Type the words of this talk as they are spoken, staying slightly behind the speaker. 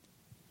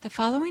The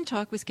following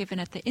talk was given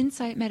at the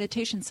Insight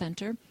Meditation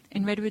Center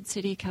in Redwood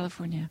City,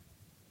 California.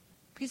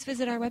 Please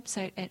visit our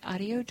website at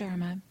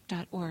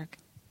audiodharma.org.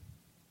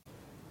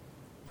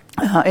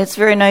 It's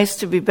very nice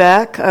to be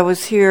back. I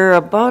was here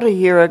about a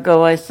year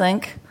ago, I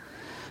think.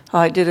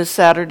 I did a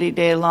Saturday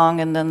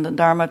day-long and then the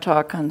Dharma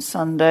talk on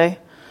Sunday.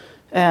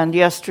 And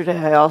yesterday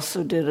I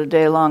also did a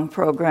day-long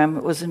program.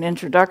 It was an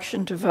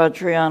introduction to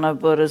Vajrayana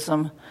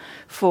Buddhism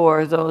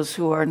for those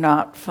who are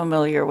not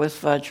familiar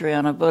with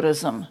Vajrayana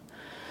Buddhism.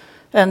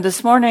 And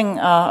this morning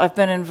I've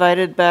been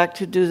invited back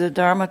to do the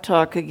Dharma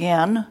talk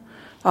again.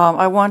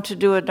 I want to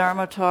do a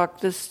Dharma talk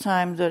this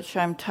time that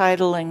I'm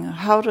titling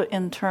How to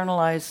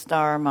Internalize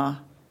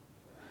Dharma,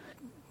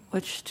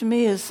 which to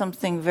me is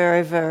something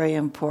very, very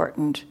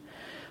important.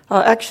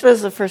 Actually,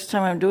 it's the first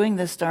time I'm doing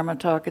this Dharma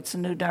talk. It's a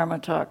new Dharma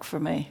talk for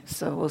me,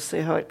 so we'll see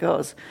how it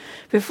goes.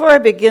 Before I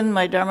begin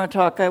my Dharma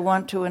talk, I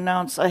want to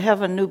announce I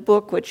have a new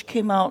book which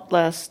came out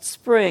last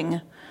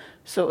spring.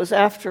 So it was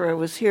after I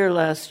was here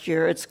last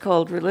year. It's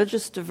called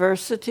Religious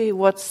Diversity,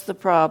 What's the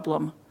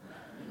Problem?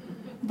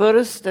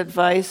 Buddhist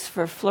Advice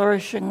for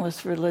Flourishing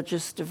with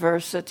Religious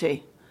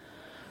Diversity.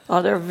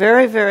 There are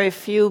very, very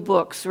few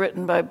books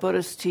written by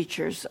Buddhist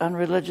teachers on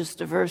religious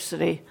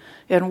diversity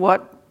and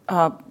what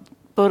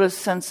Buddhist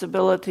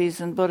sensibilities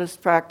and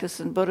Buddhist practice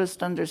and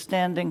Buddhist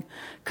understanding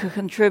could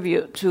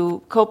contribute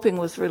to coping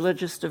with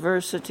religious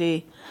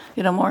diversity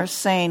in a more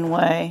sane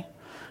way.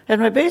 And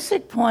my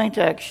basic point,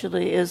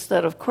 actually, is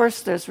that, of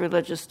course, there's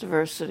religious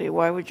diversity.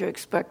 Why would you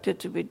expect it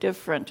to be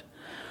different?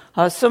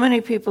 So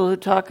many people who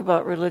talk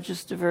about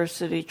religious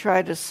diversity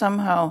try to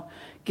somehow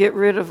get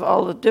rid of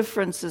all the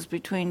differences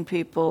between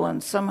people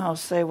and somehow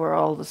say we're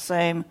all the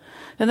same.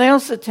 And they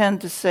also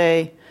tend to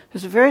say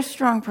there's a very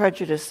strong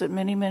prejudice that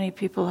many, many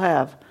people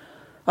have.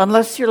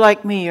 Unless you're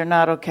like me, you're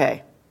not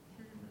okay.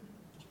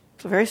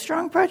 It's a very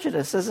strong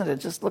prejudice, isn't it?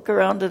 Just look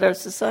around at our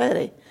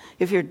society.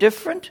 If you're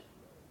different,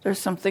 there's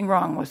something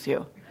wrong with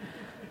you.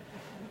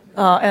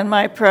 And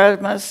my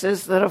premise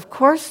is that, of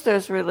course,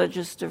 there's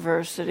religious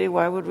diversity.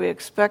 Why would we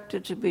expect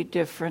it to be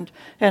different?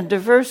 And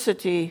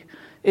diversity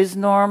is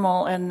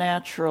normal and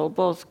natural,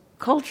 both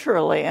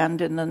culturally and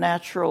in the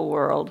natural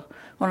world.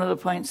 One of the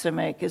points I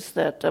make is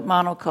that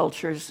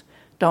monocultures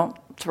don't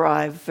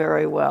thrive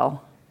very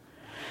well.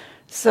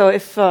 So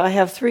if I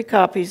have 3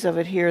 copies of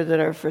it here that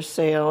are for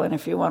sale, and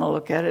if you want to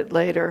look at it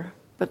later.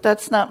 But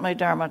that's not my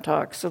Dharma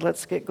talk, so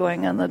let's get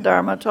going on the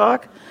Dharma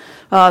talk.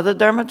 The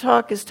Dharma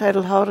talk is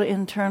titled How to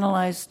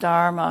Internalize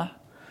Dharma.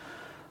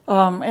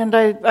 And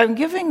I'm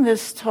giving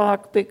this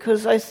talk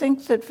because I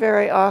think that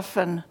very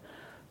often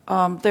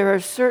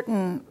there's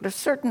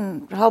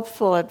certain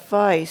helpful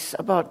advice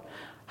about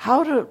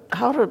how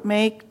to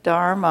make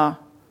Dharma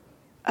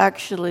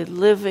actually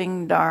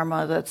living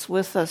Dharma that's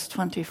with us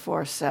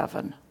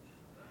 24/7.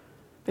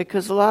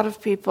 Because a lot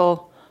of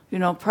people,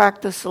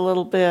 practice a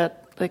little bit.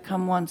 They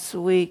come once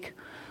a week,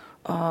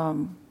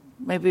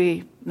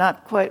 maybe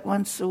not quite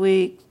once a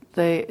week.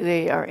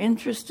 They are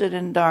interested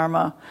in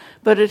Dharma,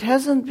 but it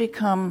hasn't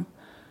become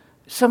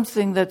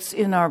something that's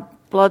in our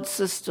blood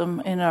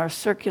system, in our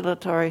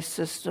circulatory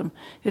system.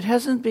 It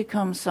hasn't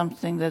become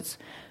something that's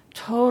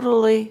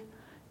totally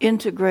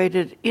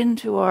integrated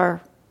into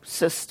our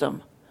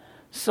system,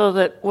 so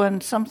that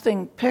when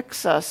something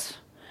picks us,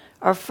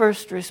 our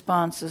first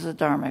response is a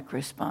dharmic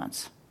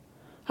response.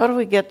 How do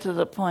we get to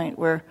the point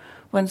where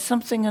when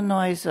something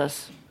annoys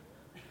us,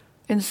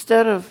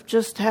 instead of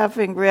just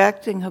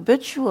reacting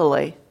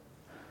habitually,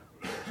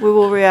 we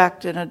will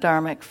react in a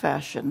dharmic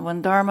fashion.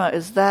 When Dharma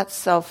is that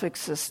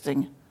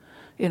self-existing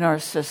in our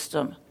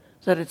system,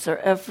 that it's our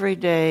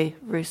everyday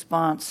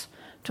response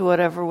to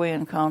whatever we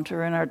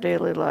encounter in our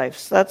daily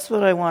lives. That's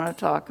what I want to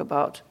talk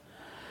about.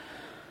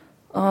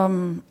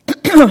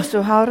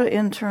 So how to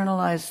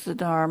internalize the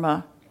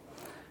Dharma.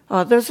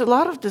 There's a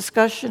lot of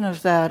discussion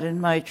of that in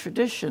my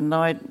tradition,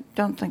 though I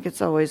don't think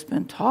it's always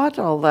been taught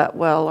all that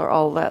well or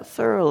all that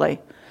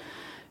thoroughly.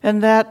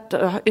 And that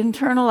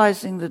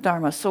internalizing the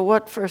Dharma. So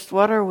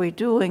what are we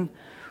doing?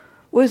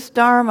 With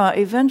Dharma,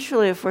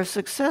 eventually, if we're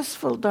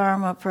successful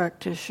Dharma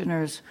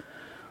practitioners,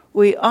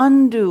 we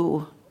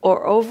undo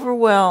or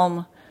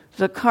overwhelm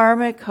the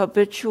karmic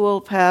habitual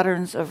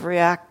patterns of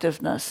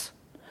reactiveness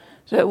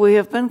that we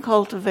have been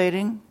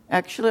cultivating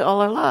actually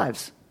all our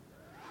lives.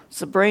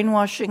 It's a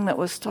brainwashing that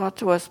was taught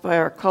to us by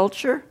our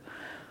culture.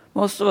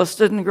 Most of us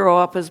didn't grow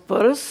up as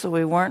Buddhists,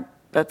 so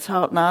that's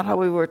not how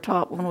we were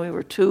taught when we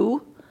were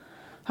 2,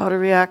 how to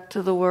react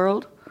to the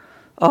world.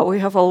 We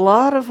have a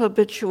lot of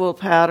habitual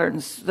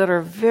patterns that are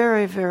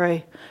very,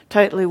 very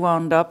tightly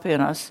wound up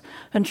in us.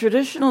 And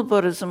traditional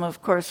Buddhism,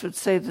 of course, would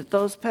say that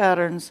those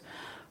patterns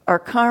are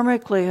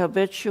karmically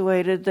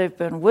habituated. They've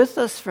been with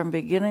us from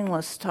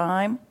beginningless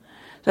time.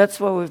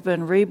 That's why we've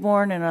been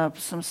reborn in a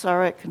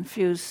samsaric,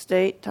 confused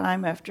state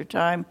time after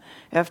time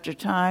after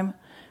time,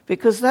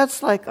 because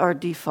that's like our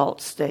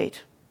default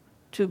state,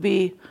 to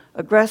be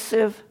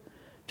aggressive,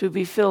 to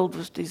be filled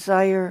with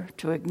desire,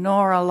 to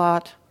ignore a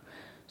lot.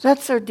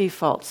 That's our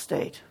default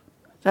state.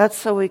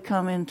 That's how we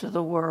come into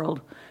the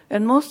world.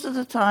 And most of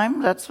the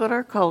time, that's what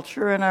our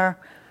culture and our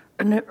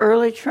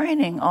early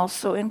training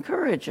also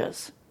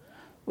encourages.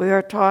 We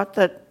are taught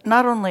that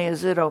not only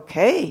is it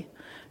okay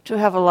to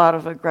have a lot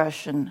of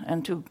aggression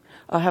and to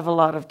have a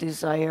lot of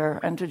desire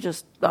and to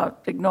just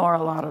ignore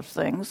a lot of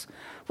things,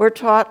 we're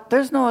taught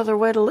there's no other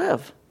way to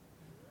live.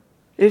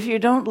 If you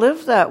don't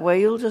live that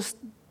way, you'll just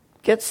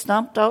get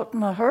stomped out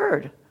in a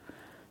herd.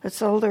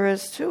 That's all there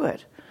is to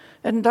it.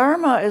 And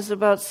Dharma is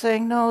about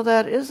saying, no,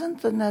 that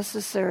isn't the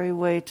necessary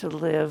way to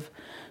live.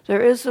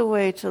 There is a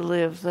way to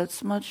live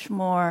that's much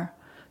more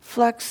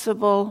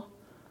flexible,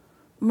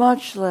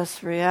 much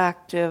less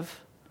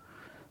reactive,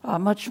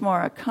 much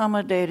more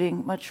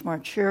accommodating, much more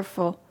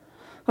cheerful.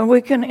 And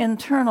we can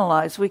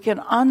internalize, we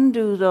can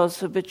undo those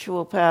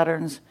habitual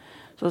patterns,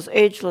 those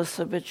ageless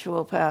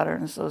habitual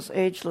patterns, those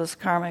ageless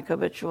karmic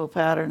habitual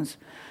patterns.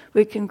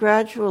 We can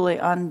gradually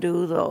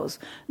undo those,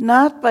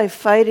 not by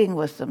fighting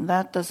with them.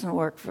 That doesn't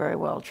work very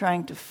well.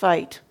 Trying to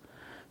fight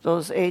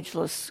those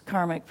ageless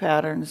karmic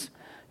patterns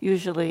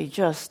usually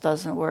just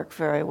doesn't work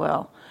very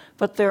well.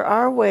 But there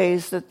are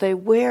ways that they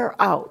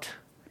wear out,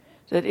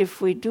 that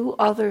if we do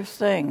other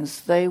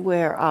things, they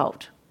wear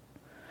out.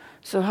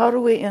 So how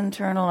do we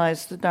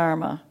internalize the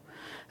Dharma?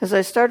 As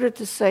I started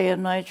to say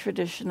in my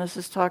tradition, this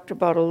is talked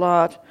about a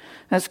lot,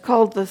 and it's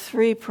called the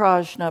 3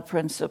 prajna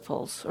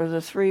principles, or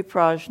the 3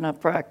 prajna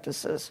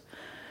practices.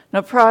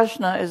 Now,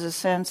 prajna is a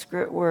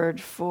Sanskrit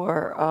word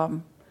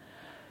for,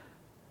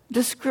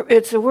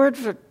 it's a word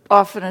for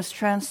often is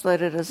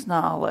translated as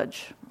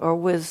knowledge or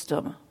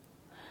wisdom.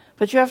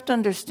 But you have to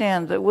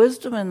understand that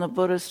wisdom in the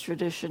Buddhist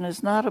tradition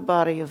is not a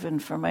body of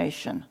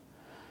information.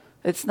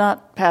 It's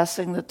not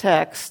passing the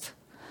text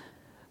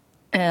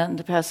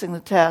and passing the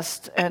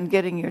test and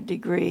getting your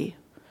degree.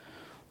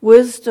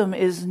 Wisdom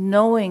is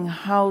knowing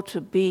how to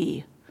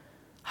be,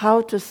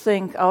 how to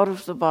think out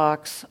of the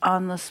box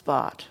on the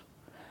spot.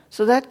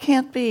 So that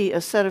can't be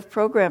a set of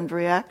programmed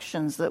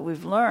reactions that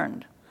we've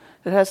learned.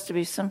 It has to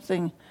be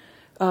something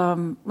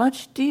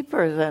much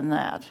deeper than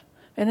that,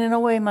 and in a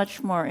way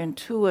much more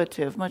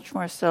intuitive, much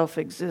more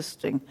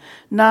self-existing,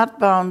 not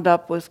bound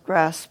up with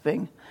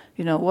grasping,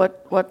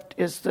 what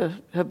is the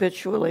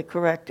habitually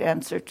correct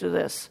answer to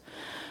this.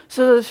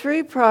 So the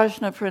 3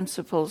 prajna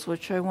principles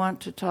which I want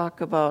to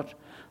talk about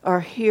are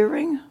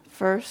hearing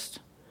first,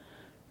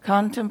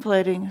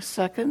 contemplating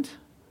second,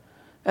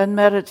 and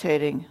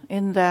meditating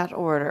in that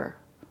order.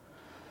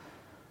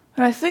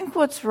 And I think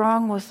what's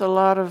wrong with a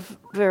lot of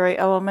very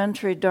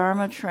elementary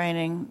Dharma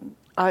training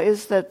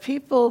is that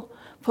people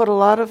put a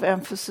lot of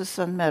emphasis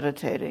on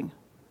meditating.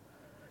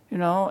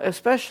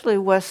 Especially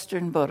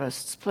Western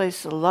Buddhists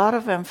place a lot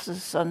of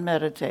emphasis on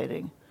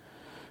meditating,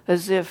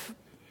 as if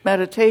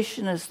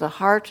meditation is the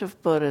heart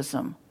of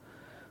Buddhism,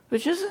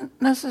 which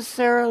isn't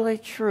necessarily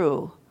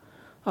true.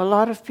 A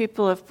lot of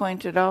people have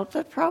pointed out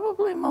that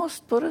probably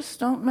most Buddhists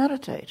don't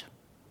meditate.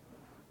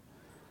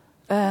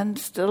 And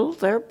still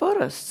they're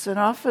Buddhists, and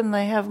often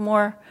they have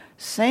more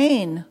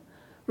sane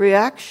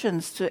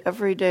reactions to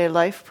everyday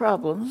life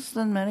problems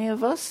than many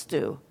of us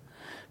do,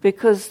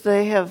 because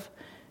they have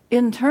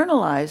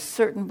internalized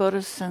certain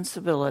Buddhist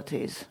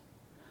sensibilities,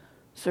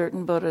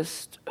 certain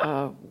Buddhist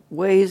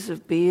ways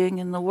of being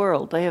in the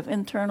world. They have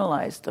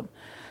internalized them.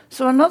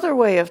 So another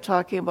way of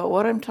talking about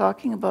what I'm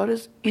talking about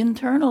is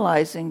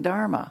internalizing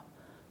Dharma.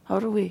 How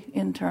do we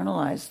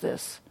internalize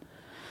this?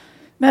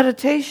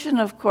 Meditation,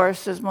 of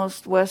course, as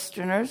most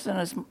Westerners and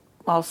as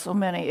also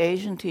many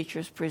Asian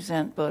teachers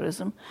present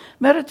Buddhism,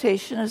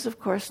 meditation is, of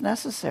course,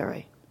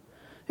 necessary.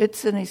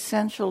 It's an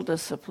essential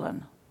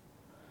discipline.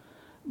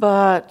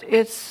 But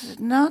it's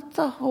not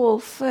the whole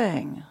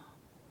thing.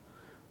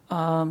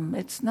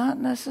 It's not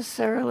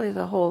necessarily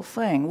the whole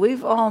thing.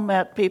 We've all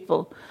met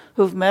people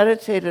who've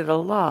meditated a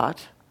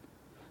lot,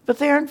 but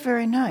they aren't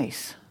very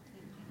nice.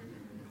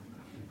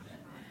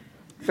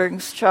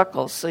 Brings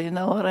chuckles, so you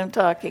know what I'm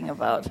talking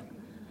about.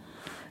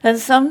 And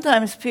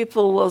sometimes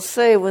people will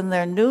say when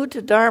they're new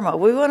to Dharma,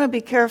 we want to be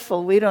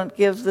careful we don't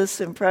give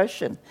this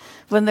impression.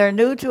 When they're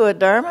new to a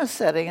Dharma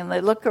setting and they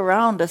look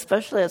around,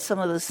 especially at some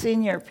of the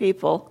senior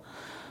people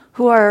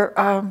who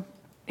are,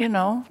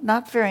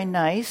 not very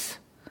nice,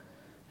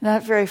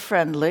 not very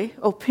friendly,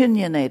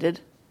 opinionated.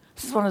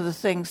 This is one of the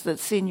things that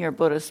senior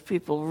Buddhist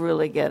people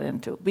really get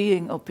into,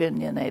 being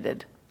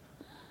opinionated.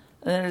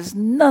 And there's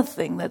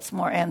nothing that's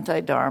more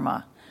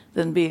anti-Dharma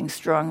than being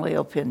strongly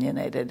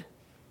opinionated,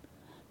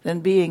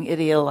 than being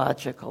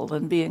ideological,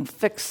 than being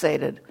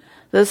fixated.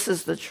 This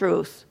is the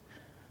truth.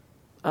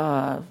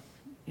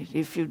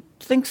 If you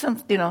think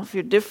if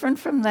you're different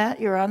from that,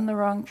 you're on the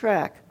wrong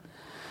track.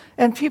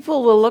 And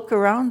people will look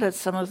around at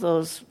some of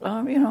those,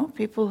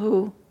 people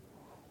who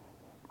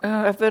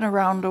have been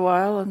around a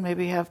while and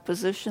maybe have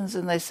positions,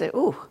 and they say,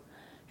 "Ooh,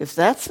 if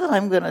that's what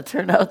I'm going to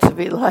turn out to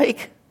be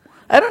like,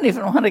 I don't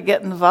even want to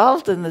get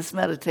involved in this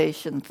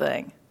meditation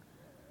thing."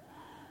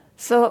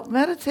 So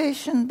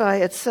meditation by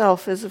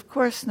itself is, of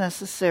course,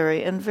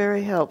 necessary and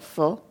very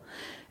helpful.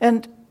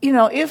 And,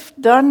 if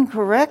done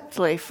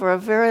correctly for a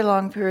very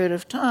long period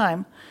of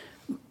time,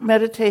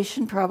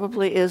 meditation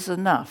probably is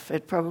enough.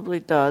 It probably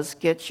does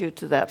get you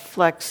to that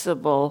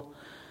flexible,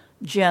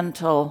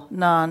 gentle,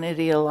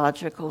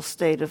 non-ideological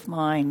state of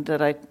mind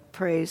that I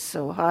praise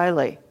so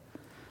highly.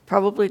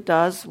 Probably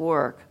does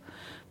work.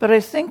 But I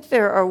think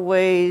there are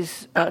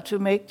ways to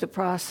make the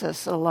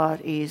process a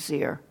lot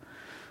easier,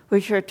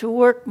 which are to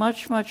work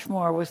much, much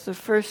more with the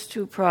first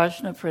two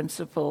prajna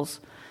principles,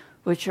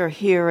 which are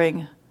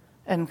hearing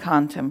and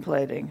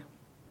contemplating.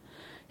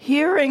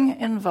 Hearing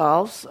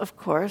involves, of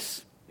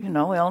course, we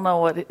all know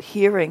what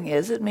hearing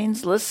is. It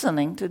means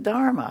listening to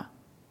Dharma.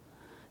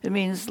 It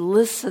means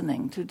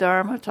listening to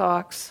Dharma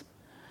talks.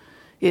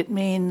 It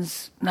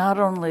means not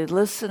only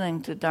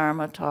listening to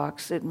Dharma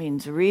talks, it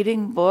means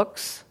reading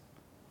books.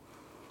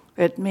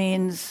 It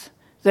means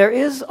there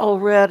is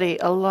already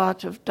a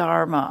lot of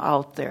Dharma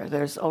out there.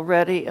 There's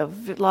already a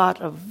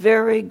lot of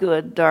very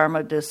good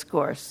Dharma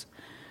discourse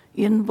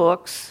in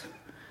books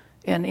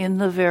and in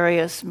the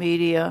various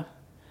media.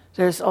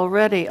 There's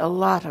already a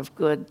lot of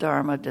good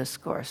Dharma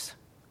discourse.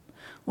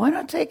 Why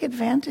not take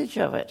advantage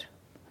of it?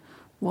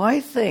 Why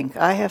think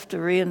I have to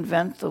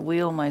reinvent the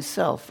wheel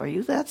myself? Are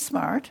you that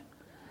smart?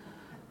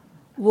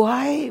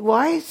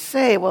 Why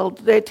say, well,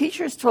 the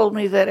teachers told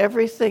me that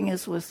everything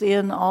is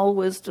within, all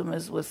wisdom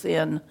is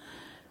within,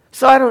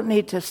 so I don't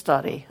need to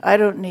study. I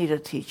don't need a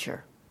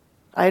teacher.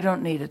 I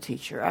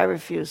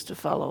refuse to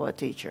follow a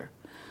teacher.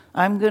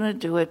 I'm going to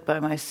do it by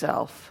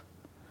myself.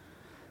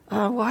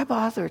 Why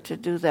bother to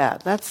do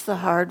that? That's the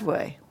hard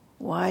way.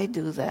 Why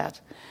do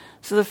that?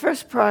 So the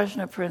first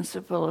prajna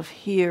principle of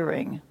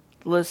hearing,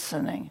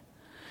 listening.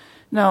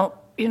 Now,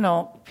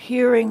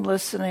 hearing,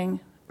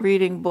 listening,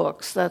 reading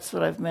books, that's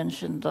what I've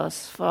mentioned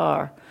thus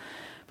far.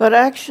 But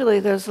actually,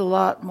 there's a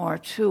lot more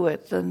to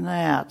it than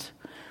that.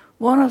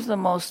 One of the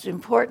most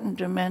important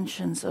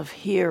dimensions of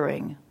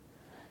hearing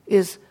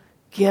is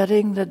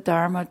getting the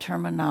Dharma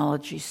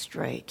terminology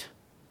straight.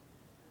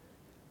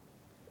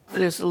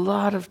 There's a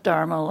lot of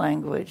Dharma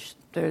language.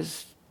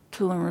 There's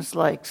terms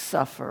like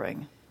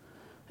suffering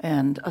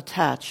and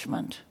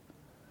attachment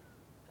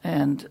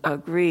and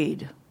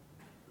greed.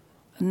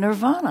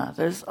 Nirvana,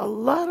 there's a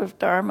lot of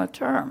Dharma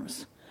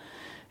terms.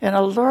 And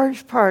a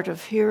large part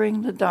of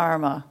hearing the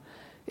Dharma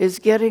is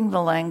getting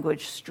the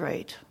language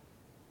straight,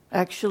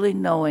 actually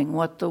knowing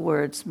what the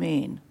words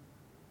mean,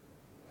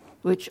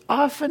 which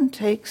often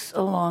takes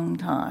a long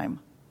time.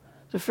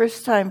 The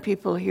first time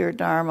people hear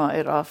Dharma,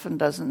 it often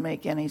doesn't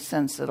make any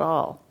sense at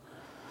all.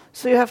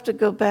 So you have to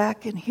go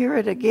back and hear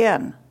it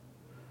again.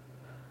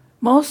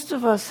 Most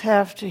of us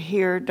have to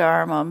hear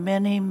Dharma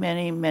many,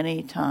 many,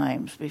 many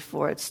times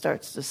before it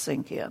starts to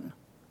sink in.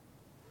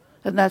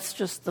 And that's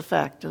just the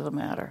fact of the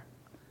matter.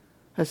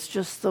 That's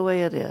just the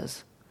way it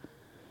is.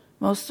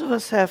 Most of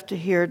us have to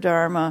hear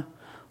Dharma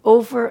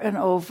over and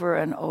over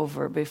and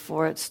over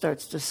before it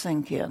starts to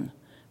sink in,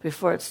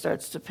 before it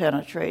starts to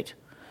penetrate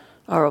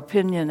our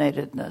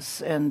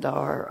opinionatedness and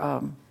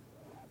our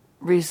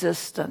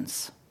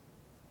resistance.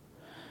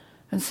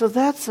 And so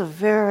that's a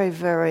very,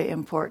 very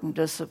important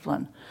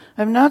discipline.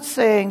 I'm not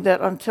saying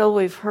that until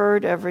we've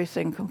heard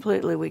everything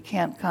completely we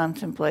can't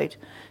contemplate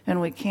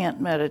and we can't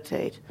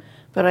meditate.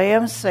 But I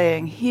am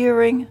saying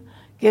hearing,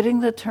 getting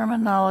the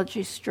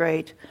terminology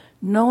straight,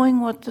 knowing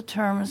what the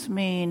terms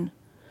mean,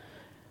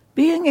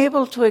 being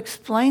able to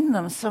explain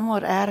them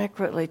somewhat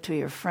adequately to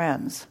your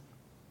friends,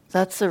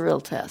 that's a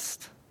real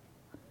test.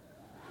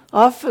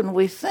 Often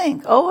we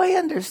think, I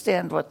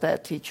understand what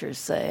that teacher's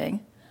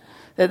saying.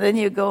 And then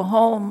you go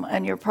home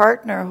and your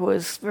partner, who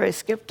is very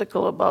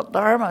skeptical about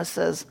Dharma,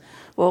 says,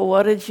 well,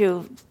 what did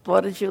you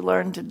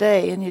learn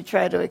today? And you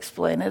try to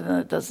explain it and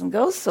it doesn't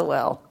go so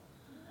well.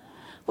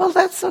 Well,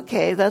 that's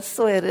okay. That's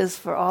the way it is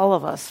for all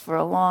of us for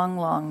a long,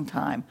 long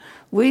time.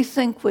 We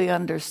think we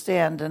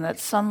understand, and at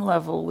some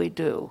level we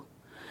do.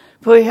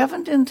 But we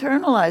haven't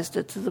internalized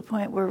it to the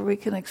point where we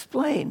can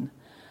explain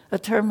a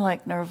term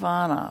like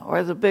nirvana,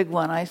 or the big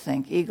one, I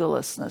think,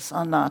 egolessness,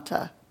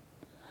 anatta,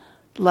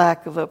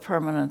 lack of a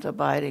permanent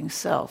abiding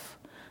self,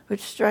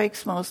 which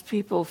strikes most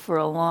people for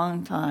a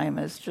long time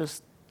as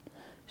just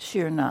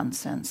sheer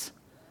nonsense.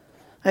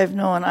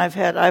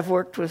 I've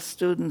worked with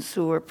students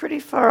who were pretty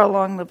far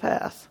along the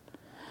path,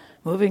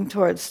 moving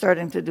towards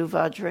starting to do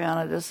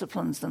Vajrayana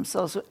disciplines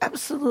themselves, who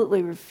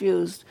absolutely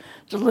refused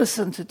to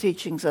listen to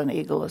teachings on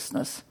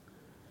egolessness,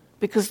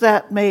 because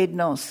that made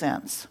no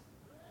sense.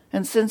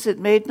 And since it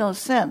made no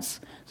sense,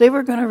 they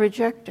were going to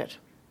reject it.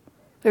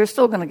 They were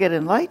still going to get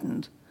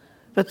enlightened,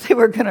 but they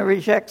were going to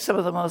reject some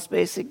of the most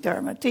basic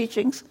Dharma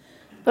teachings,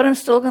 but I'm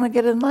still going to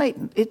get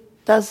enlightened.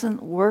 It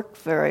doesn't work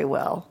very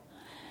well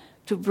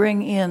to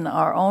bring in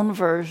our own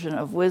version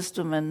of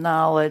wisdom and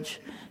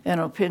knowledge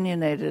and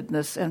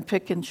opinionatedness and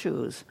pick and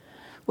choose.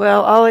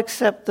 Well, I'll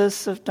accept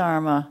this of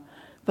Dharma,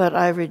 but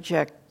I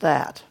reject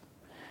that.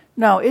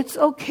 Now, it's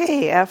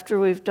okay after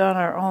we've done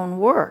our own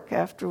work,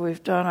 after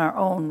we've done our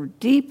own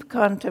deep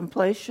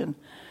contemplation,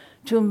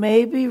 to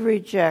maybe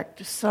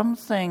reject some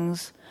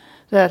things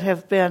that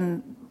have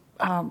been,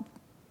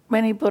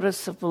 many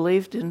Buddhists have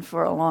believed in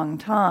for a long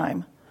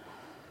time.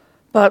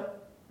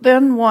 But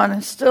then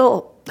one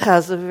still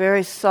has a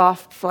very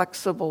soft,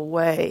 flexible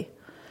way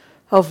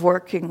of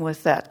working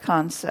with that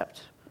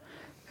concept.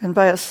 And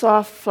by a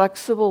soft,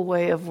 flexible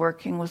way of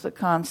working with a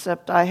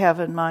concept, I have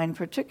in mind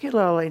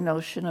particularly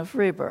notion of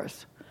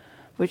rebirth,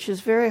 which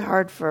is very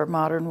hard for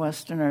modern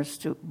Westerners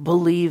to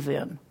believe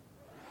in.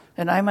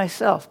 And I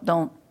myself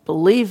don't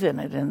believe in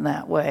it in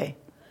that way,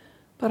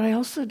 but I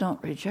also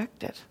don't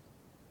reject it.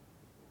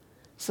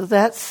 So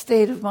that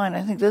state of mind,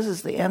 I think this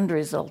is the end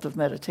result of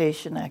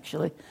meditation,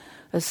 actually,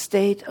 a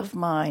state of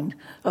mind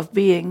of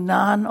being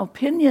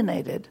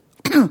non-opinionated.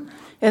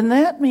 And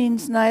that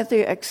means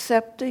neither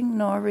accepting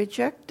nor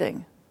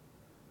rejecting,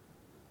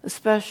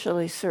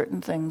 especially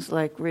certain things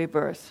like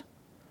rebirth.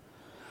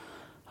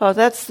 Oh,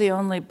 that's the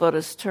only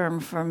Buddhist term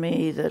for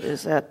me that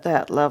is at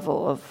that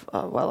level of,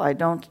 I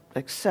don't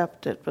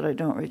accept it, but I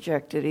don't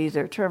reject it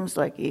either. Terms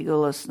like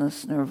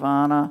egolessness,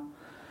 nirvana,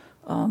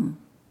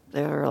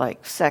 they're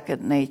like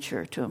second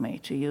nature to me,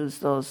 to use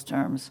those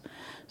terms.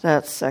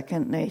 That's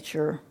second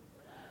nature.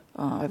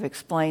 I've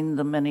explained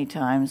them many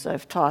times.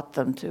 I've taught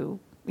them to,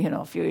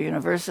 if you're a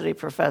university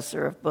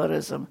professor of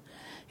Buddhism,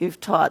 you've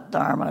taught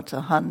Dharma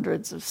to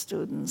hundreds of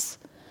students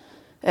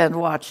and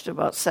watched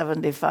about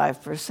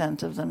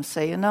 75% of them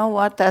say, you know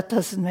what, that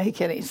doesn't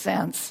make any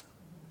sense.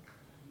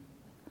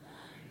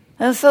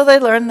 And so they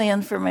learn the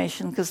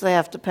information because they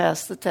have to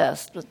pass the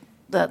test, but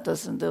that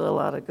doesn't do a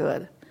lot of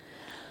good.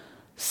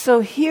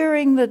 So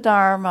hearing the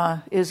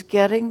Dharma is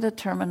getting the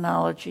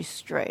terminology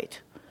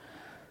straight,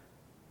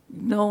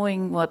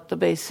 knowing what the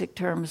basic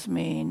terms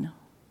mean.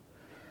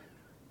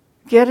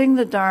 Getting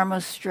the Dharma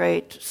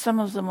straight, some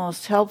of the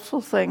most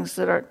helpful things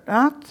that are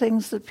not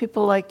things that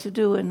people like to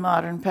do in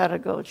modern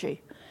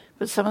pedagogy,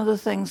 but some of the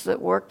things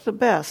that work the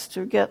best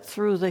to get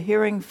through the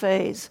hearing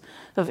phase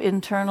of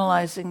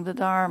internalizing the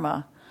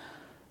Dharma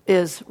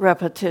is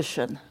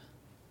repetition.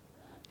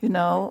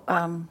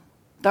 Learning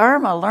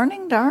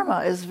Dharma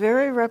is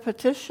very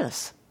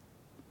repetitious.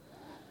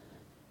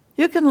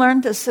 You can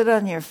learn to sit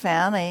on your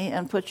fanny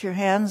and put your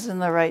hands in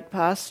the right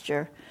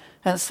posture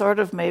and sort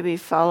of maybe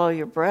follow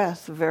your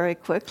breath very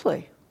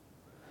quickly.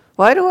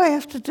 Why do I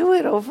have to do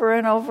it over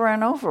and over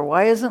and over?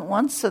 Why isn't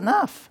once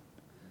enough?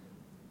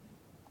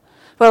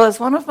 Well, as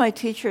one of my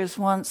teachers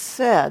once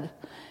said,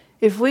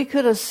 if we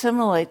could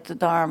assimilate the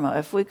Dharma,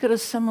 if we could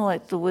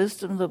assimilate the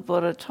wisdom the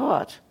Buddha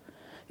taught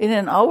in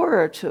an hour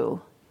or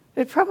two,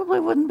 it probably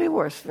wouldn't be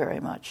worth very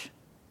much.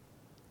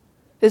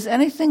 Is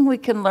anything we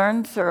can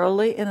learn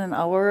thoroughly in an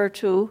hour or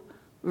two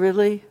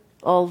really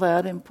all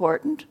that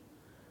important?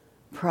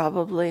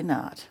 Probably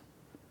not.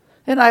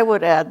 And I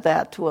would add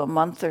that to a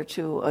month or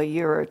two, a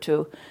year or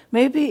two,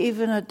 maybe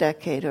even a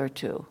decade or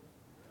two.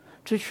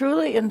 To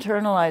truly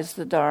internalize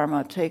the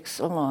Dharma takes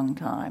a long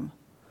time.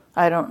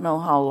 I don't know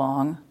how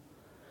long,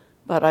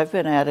 but I've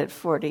been at it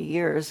 40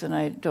 years and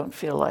I don't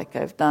feel like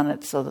I've done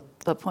it so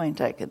the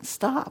point I can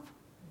stop.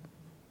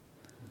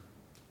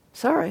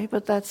 Sorry,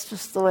 but that's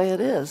just the way it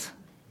is.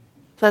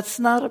 That's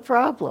not a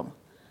problem.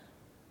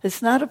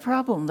 It's not a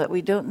problem that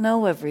we don't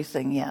know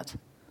everything yet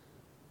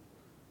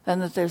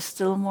and that there's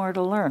still more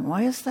to learn.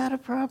 Why is that a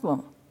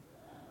problem?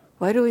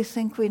 Why do we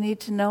think we need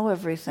to know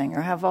everything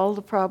or have all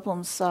the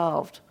problems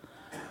solved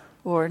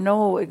or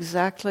know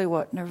exactly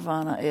what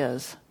nirvana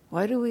is?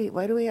 Why do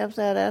we have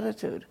that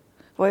attitude?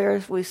 Why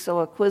are we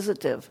so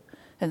acquisitive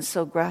and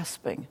so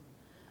grasping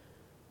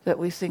that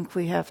we think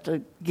we have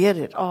to get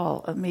it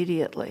all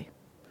immediately?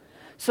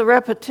 So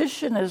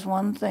repetition is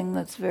one thing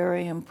that's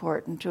very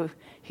important to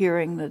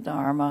hearing the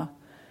Dharma,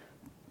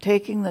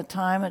 taking the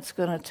time it's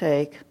going to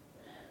take.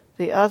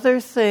 The other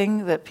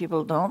thing that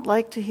people don't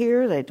like to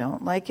hear, they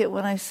don't like it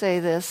when I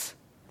say this,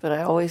 but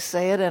I always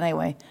say it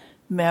anyway,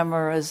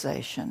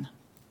 memorization.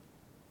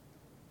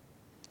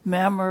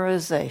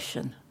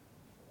 Memorization.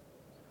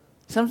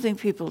 Something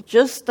people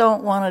just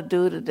don't want to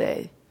do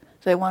today.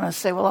 They want to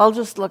say, well, I'll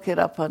just look it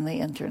up on the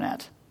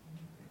internet.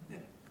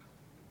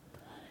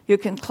 You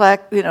can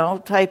type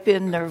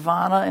in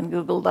nirvana in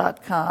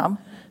google.com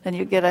and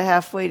you get a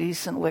halfway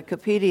decent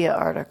Wikipedia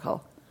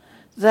article.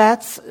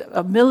 That's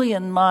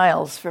 1,000,000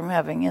 miles from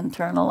having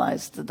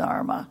internalized the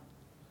Dharma.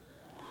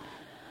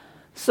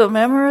 So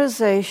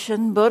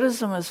memorization,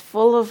 Buddhism is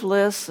full of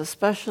lists,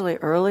 especially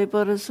early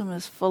Buddhism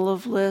is full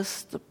of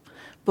lists. The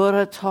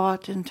Buddha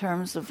taught in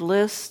terms of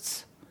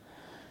lists.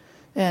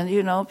 And,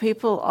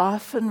 people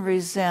often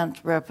resent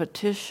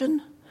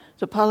repetition.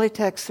 The Pali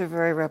texts are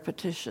very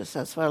repetitious.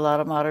 That's why a lot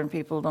of modern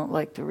people don't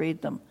like to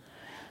read them.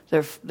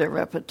 They're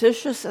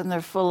repetitious and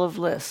they're full of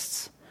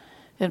lists.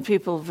 And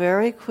people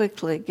very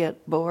quickly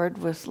get bored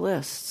with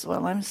lists.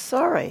 Well, I'm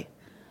sorry,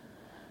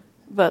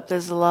 but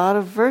there's a lot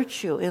of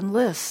virtue in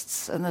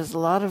lists, and there's a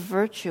lot of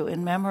virtue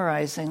in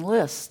memorizing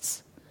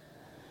lists.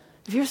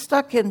 If you're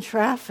stuck in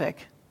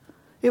traffic,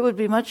 it would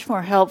be much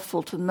more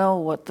helpful to know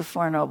what the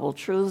Four Noble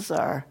Truths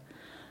are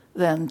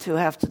than to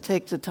have to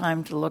take the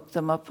time to look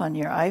them up on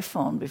your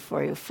iPhone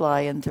before you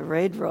fly into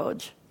Raid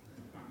Road.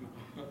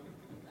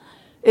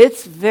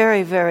 It's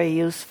very, very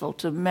useful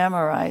to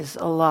memorize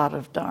a lot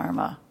of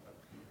Dharma.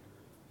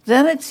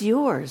 Then it's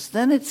yours.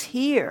 Then it's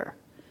here.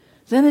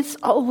 Then it's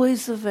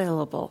always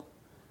available.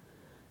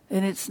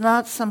 And it's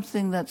not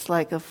something that's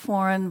like a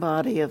foreign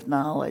body of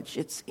knowledge.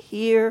 It's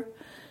here.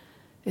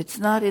 It's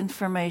not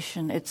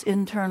information, it's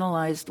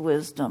internalized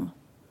wisdom.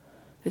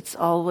 It's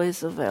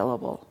always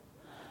available.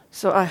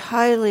 So I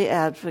highly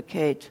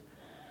advocate,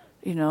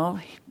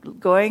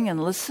 going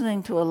and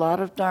listening to a lot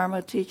of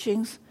Dharma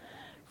teachings,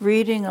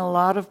 reading a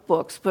lot of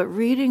books, but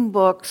reading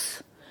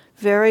books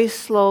very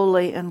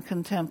slowly and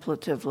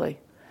contemplatively.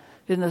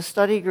 In the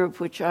study group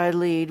which I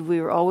lead, we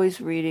were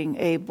always reading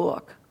a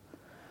book.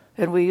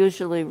 And we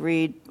usually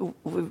read,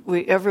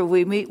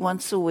 we meet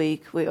once a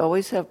week, we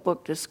always have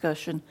book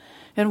discussion,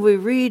 and we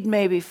read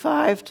maybe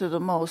 5 to the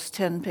most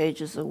 10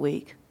 pages a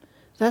week.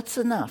 That's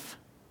enough.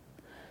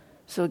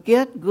 So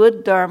get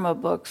good Dharma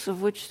books,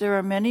 of which there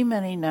are many,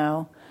 many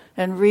now,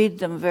 and read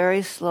them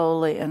very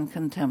slowly and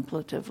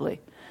contemplatively.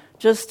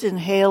 Just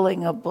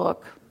inhaling a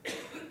book,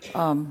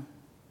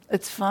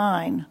 it's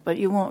fine, but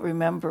you won't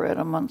remember it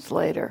a month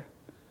later.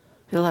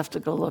 You'll have to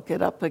go look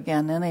it up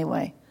again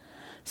anyway.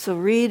 So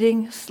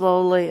reading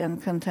slowly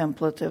and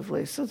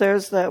contemplatively. So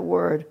there's that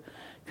word,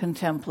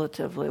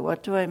 contemplatively.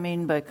 What do I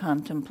mean by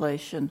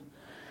contemplation?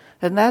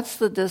 And that's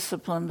the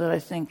discipline that I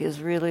think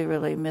is really,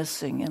 really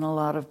missing in a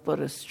lot of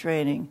Buddhist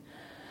training.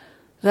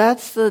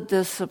 That's the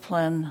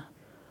discipline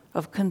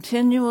of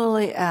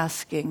continually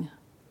asking,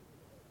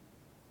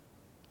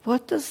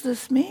 what does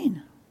this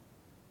mean?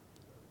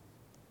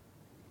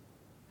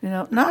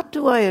 Not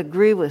do I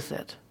agree with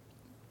it.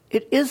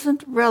 It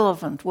isn't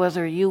relevant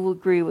whether you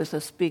agree with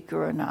a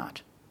speaker or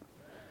not.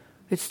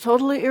 It's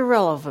totally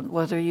irrelevant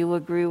whether you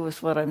agree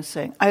with what I'm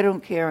saying. I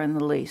don't care in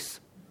the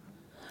least.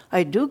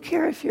 I do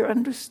care if you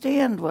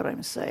understand what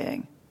I'm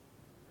saying.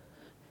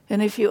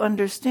 And if you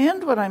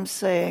understand what I'm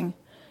saying,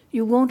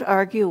 you won't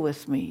argue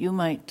with me. You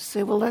might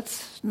say, well,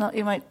 that's not,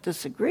 you might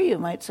disagree. You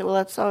might say, well,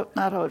 that's not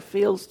how it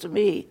feels to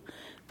me.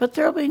 But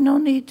there'll be no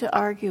need to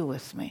argue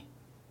with me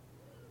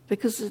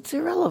because it's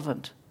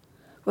irrelevant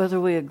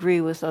whether we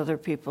agree with other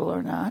people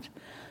or not.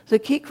 The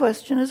key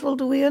question is, well,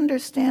 do we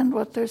understand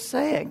what they're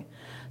saying?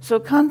 So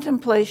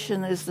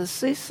contemplation is the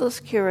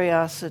ceaseless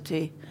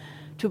curiosity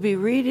to be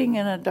reading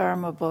in a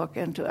Dharma book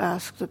and to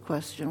ask the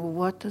question, well,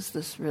 what does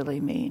this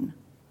really mean?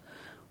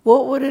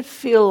 What would it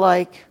feel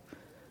like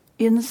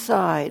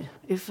inside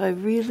if I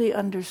really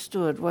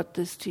understood what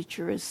this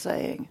teacher is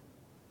saying?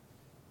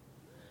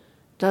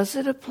 Does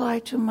it apply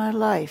to my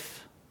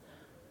life?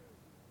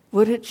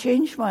 Would it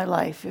change my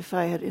life if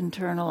I had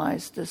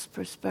internalized this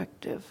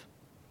perspective?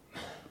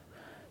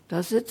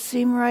 Does it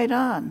seem right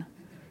on?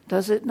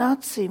 Does it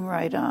not seem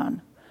right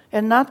on?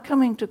 And not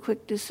coming to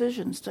quick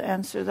decisions to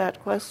answer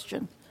that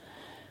question,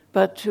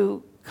 but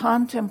to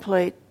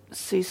contemplate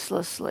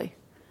ceaselessly.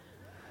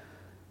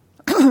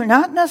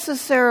 Not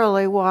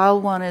necessarily while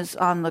one is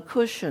on the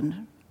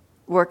cushion,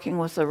 working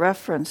with a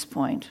reference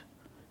point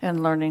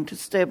and learning to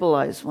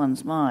stabilize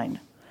one's mind.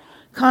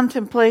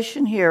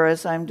 Contemplation here,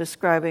 as I'm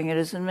describing it,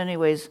 is in many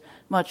ways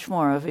much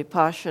more a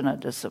vipassana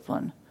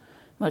discipline,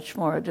 much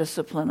more a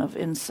discipline of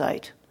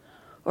insight,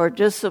 or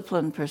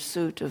disciplined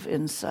pursuit of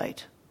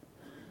insight.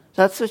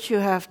 That's what you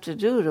have to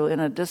do to, in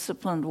a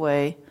disciplined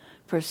way,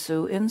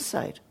 pursue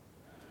insight.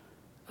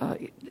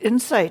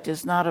 Insight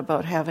is not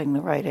about having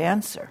the right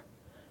answer.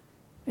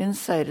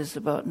 Insight is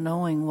about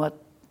knowing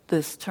what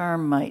this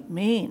term might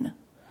mean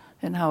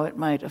and how it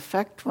might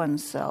affect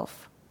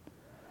oneself.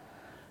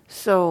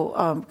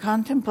 So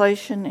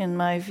contemplation, in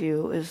my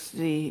view, is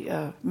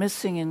the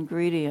missing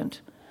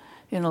ingredient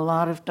in a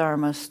lot of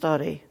Dharma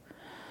study.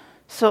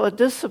 So a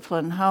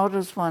discipline, how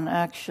does one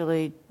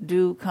actually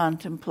do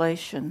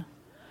contemplation?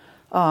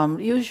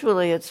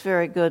 Usually it's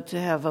very good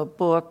to have a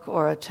book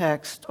or a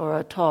text or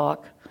a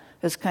talk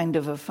as kind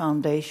of a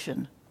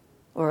foundation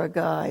or a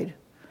guide.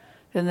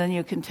 And then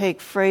you can take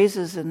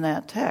phrases in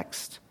that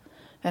text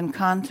and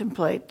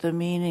contemplate the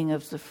meaning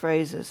of the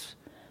phrases.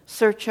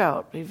 Search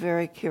out, be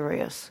very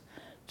curious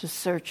to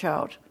search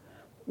out,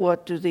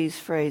 what do these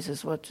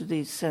phrases, what do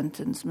these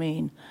sentences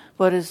mean?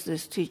 What is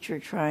this teacher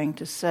trying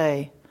to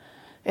say?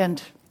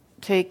 And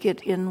take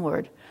it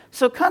inward.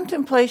 So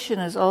contemplation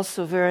is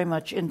also very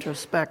much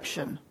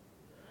introspection.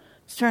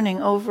 It's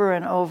turning over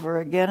and over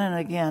again and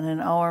again in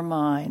our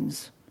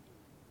minds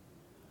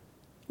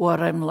what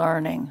I'm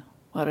learning,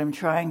 what I'm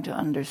trying to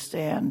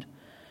understand,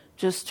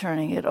 just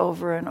turning it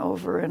over and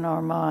over in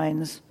our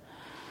minds.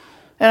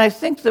 And I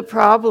think the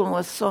problem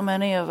with so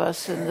many of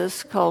us in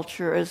this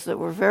culture is that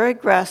we're very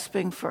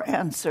grasping for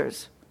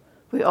answers.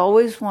 We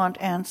always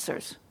want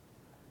answers.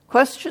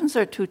 Questions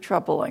are too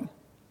troubling,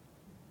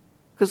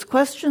 because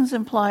questions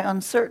imply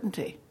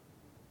uncertainty.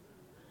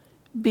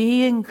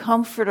 Being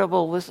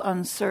comfortable with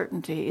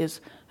uncertainty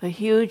is a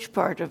huge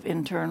part of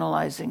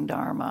internalizing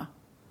Dharma.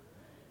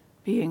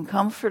 Being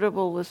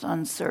comfortable with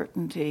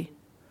uncertainty,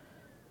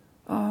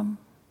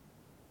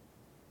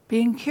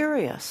 being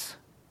curious.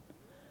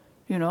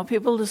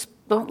 People just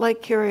don't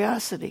like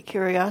curiosity.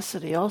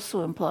 Curiosity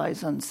also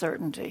implies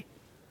uncertainty.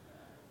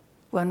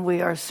 When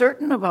we are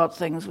certain about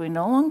things, we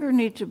no longer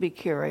need to be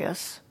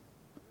curious.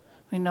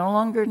 We no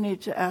longer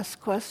need to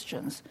ask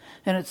questions.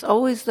 And it's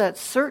always that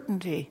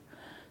certainty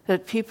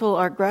that people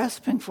are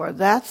grasping for.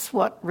 That's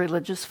what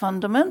religious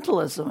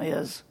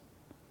fundamentalism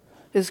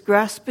is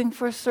grasping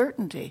for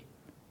certainty.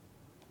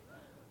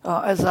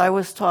 As I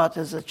was taught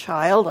as a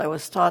child, I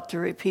was taught to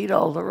repeat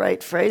all the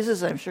right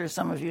phrases. I'm sure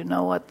some of you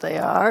know what they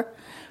are.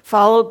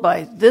 Followed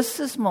by, "This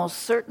is most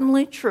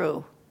certainly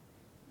true."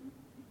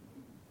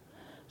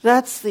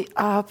 That's the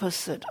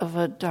opposite of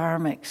a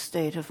dharmic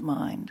state of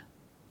mind.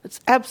 It's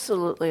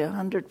absolutely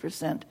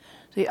 100%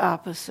 the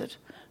opposite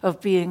of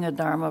being a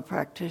Dharma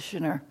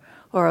practitioner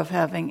or of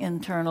having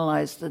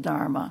internalized the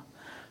Dharma.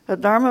 A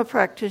Dharma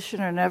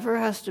practitioner never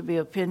has to be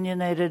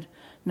opinionated,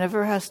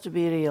 never has to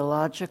be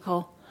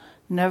ideological,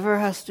 never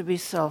has to be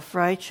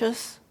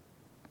self-righteous,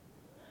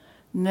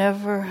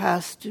 never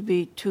has to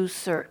be too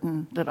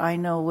certain that I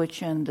know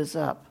which end is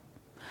up.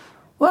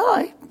 Well,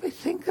 I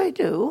think I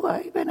do.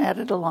 I've been at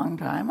it a long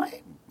time.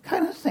 I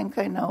kind of think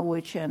I know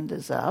which end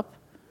is up.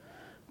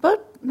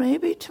 But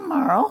maybe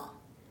tomorrow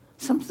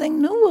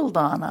something new will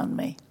dawn on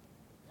me.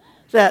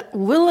 That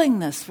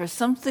willingness for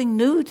something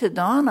new to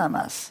dawn on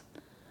us,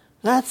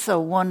 that's a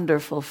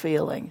wonderful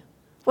feeling.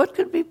 What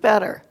could be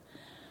better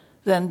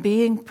than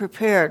being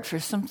prepared for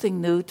something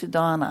new to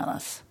dawn on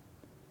us?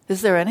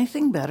 Is there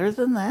anything better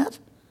than that?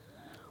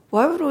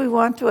 Why would we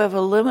want to have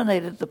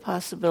eliminated the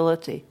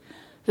possibility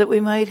that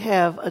we might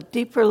have a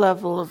deeper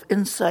level of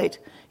insight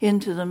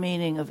into the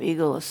meaning of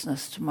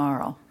egolessness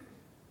tomorrow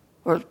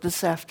or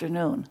this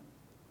afternoon?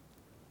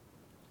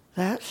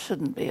 That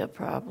shouldn't be a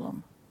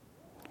problem.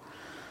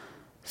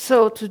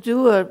 So to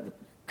do a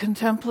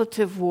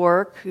contemplative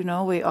work,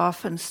 we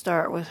often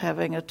start with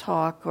having a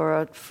talk or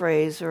a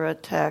phrase or a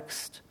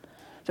text.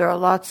 There are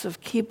lots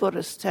of key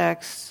Buddhist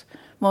texts.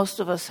 Most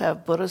of us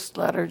have Buddhist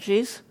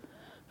liturgies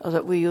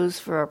that we use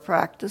for our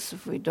practice.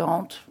 If we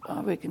don't,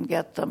 we can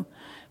get them.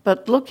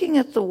 But looking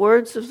at the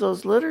words of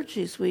those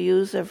liturgies we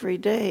use every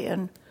day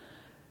and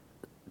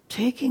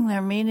taking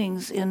their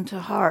meanings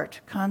into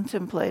heart,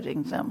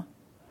 contemplating them,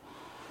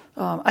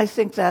 I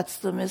think that's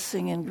the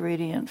missing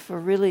ingredient for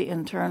really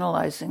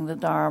internalizing the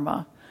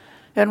Dharma.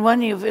 And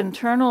when you've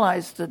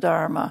internalized the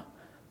Dharma,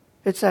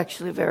 it's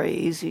actually very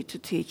easy to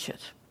teach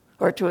it,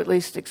 or to at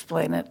least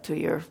explain it to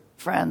your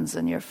friends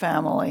and your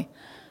family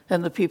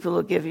and the people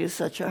who give you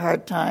such a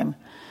hard time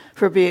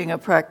for being a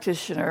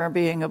practitioner or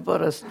being a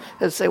Buddhist,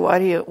 and say, why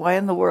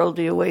in the world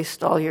do you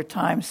waste all your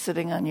time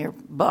sitting on your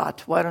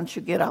butt? Why don't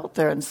you get out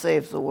there and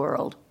save the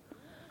world?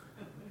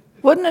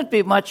 Wouldn't it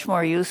be much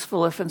more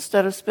useful if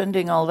instead of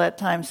spending all that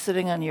time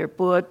sitting on your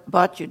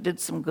butt, you did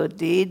some good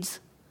deeds?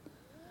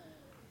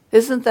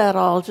 Isn't that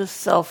all just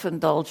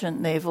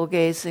self-indulgent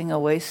navel-gazing, a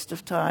waste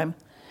of time?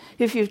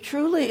 If you've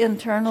truly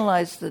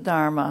internalized the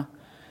Dharma,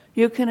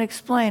 you can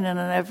explain on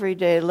an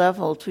everyday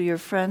level to your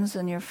friends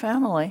and your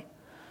family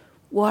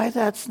why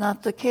that's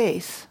not the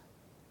case.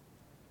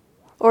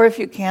 Or if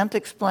you can't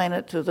explain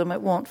it to them,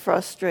 it won't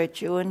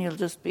frustrate you, and you'll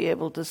just be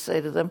able to say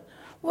to them,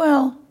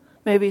 well,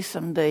 maybe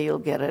someday you'll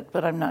get it,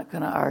 but I'm not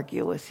going to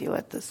argue with you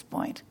at this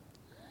point.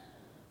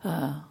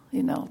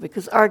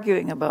 Because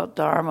arguing about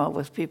Dharma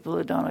with people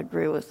who don't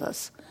agree with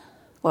us,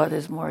 what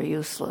is more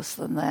useless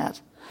than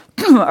that?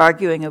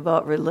 Arguing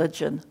about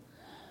religion,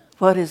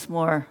 what is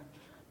more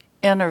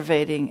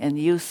enervating and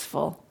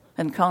useful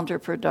and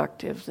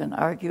counterproductive than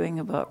arguing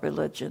about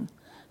religion?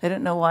 I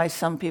don't know why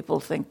some people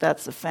think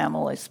that's a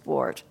family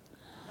sport.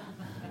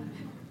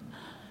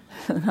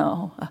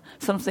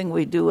 Something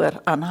we do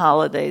on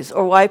holidays,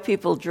 or why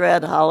people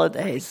dread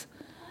holidays.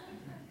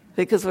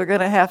 Because we're going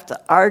to have to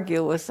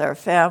argue with our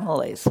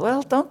families.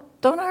 Well,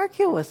 don't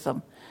argue with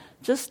them.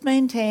 Just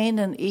maintain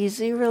an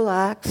easy,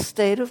 relaxed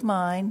state of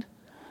mind,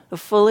 a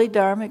fully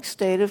dharmic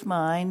state of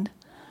mind,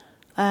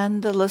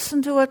 and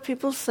listen to what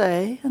people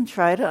say and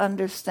try to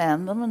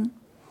understand them. And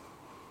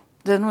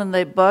then when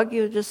they bug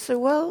you, just say,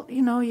 well,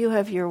 you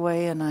have your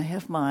way and I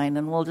have mine,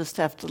 and we'll just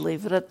have to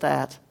leave it at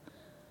that,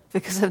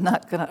 because I'm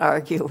not going to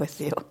argue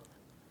with you.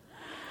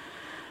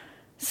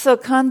 So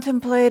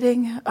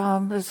contemplating,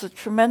 there's a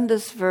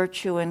tremendous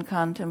virtue in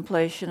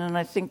contemplation, and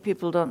I think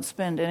people don't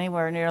spend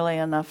anywhere nearly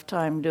enough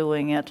time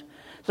doing it.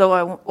 Though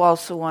I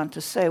also want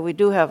to say we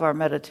do have our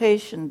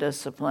meditation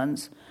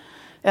disciplines,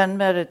 and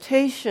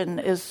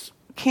meditation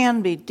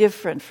can be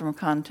different from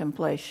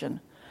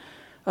contemplation.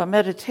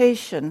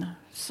 Meditation,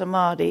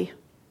 samadhi,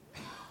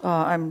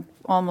 I'm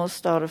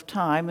almost out of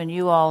time, and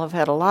you all have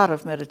had a lot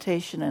of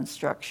meditation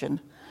instruction.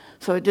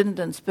 So I didn't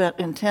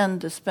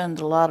intend to spend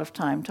a lot of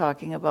time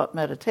talking about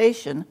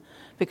meditation,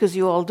 because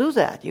you all do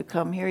that. You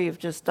come here, you've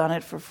just done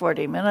it for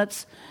 40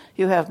 minutes.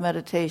 You have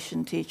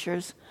meditation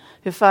teachers.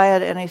 If I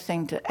had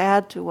anything to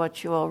add to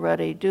what you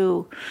already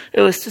do,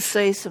 it was to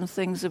say some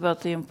things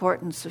about the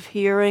importance of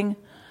hearing,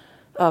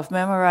 of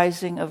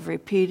memorizing, of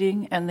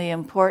repeating, and the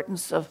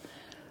importance of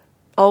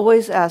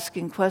always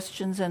asking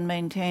questions and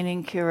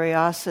maintaining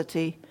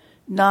curiosity,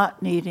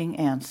 not needing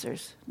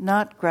answers,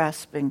 not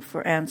grasping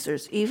for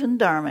answers, even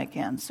dharmic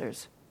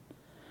answers.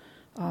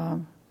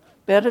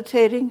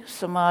 Meditating,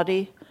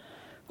 samadhi.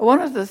 One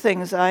of the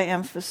things I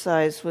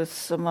emphasize with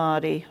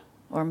samadhi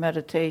or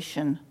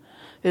meditation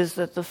is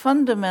that the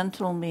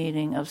fundamental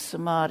meaning of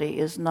samadhi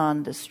is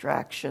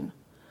non-distraction.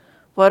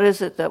 What is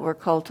it that we're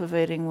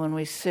cultivating when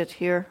we sit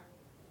here?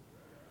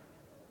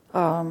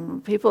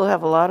 People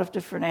have a lot of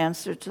different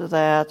answers to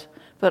that,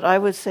 but I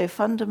would say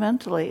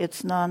fundamentally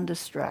it's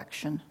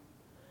non-distraction.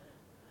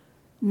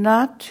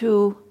 Not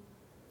to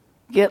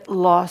get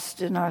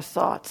lost in our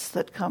thoughts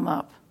that come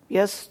up.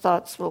 Yes,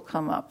 thoughts will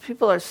come up.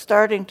 People are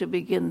starting to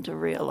begin to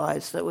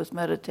realize that with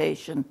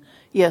meditation,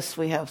 yes,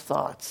 we have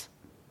thoughts.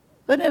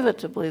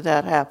 Inevitably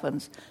that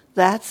happens.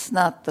 That's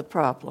not the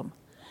problem.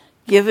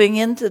 Giving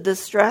in to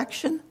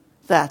distraction,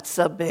 that's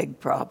a big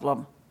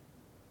problem.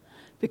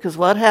 Because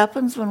what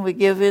happens when we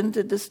give in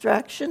to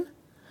distraction?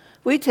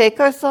 We take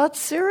our thoughts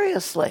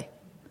seriously.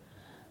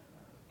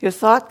 Your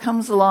thought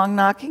comes along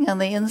knocking on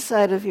the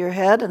inside of your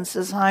head and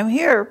says, I'm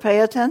here,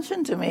 pay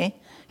attention to me.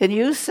 And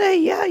you say,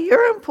 yeah,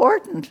 you're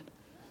important.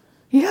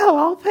 Yeah,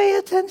 I'll pay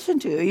attention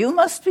to you. You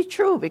must be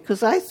true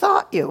because I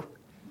thought you.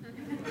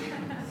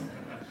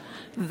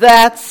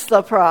 That's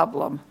the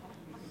problem.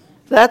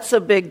 That's a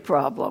big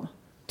problem.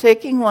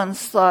 Taking one's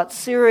thoughts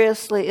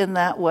seriously in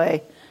that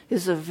way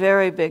is a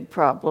very big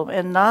problem.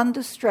 And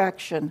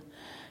non-distraction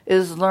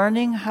is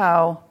learning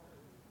how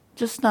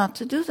just not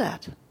to do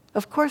that.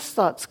 Of course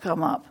thoughts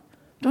come up.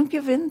 Don't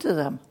give in to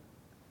them.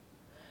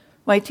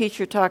 My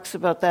teacher talks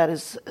about that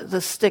as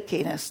the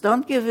stickiness.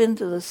 Don't give in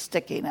to the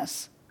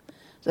stickiness.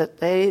 That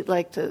they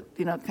like to,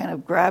 kind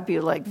of grab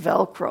you like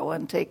Velcro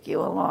and take you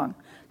along.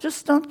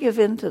 Just don't give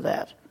in to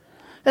that.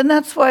 And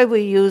that's why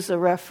we use a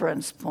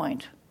reference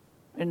point.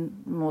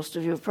 And most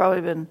of you have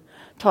probably been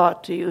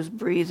taught to use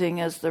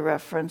breathing as the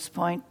reference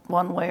point,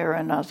 one way or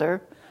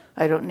another.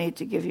 I don't need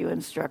to give you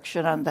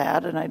instruction on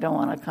that, and I don't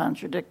want to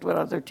contradict what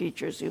other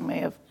teachers you may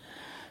have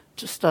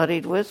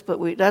studied with, but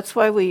that's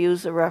why we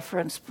use a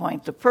reference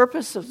point. The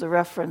purpose of the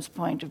reference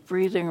point of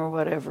breathing or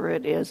whatever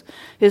it is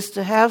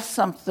to have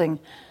something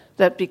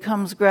that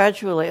becomes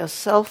gradually a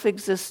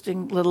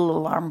self-existing little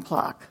alarm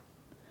clock.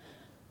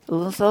 A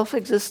little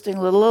self-existing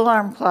little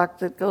alarm clock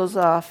that goes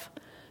off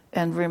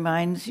and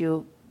reminds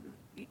you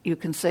you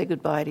can say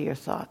goodbye to your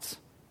thoughts.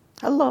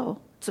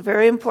 Hello. It's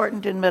very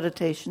important in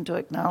meditation to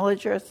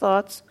acknowledge our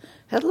thoughts.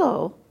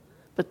 Hello.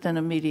 But then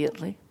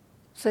immediately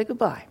say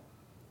goodbye.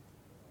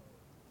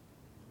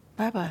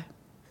 Bye-bye.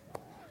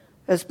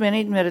 As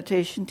many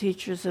meditation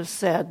teachers have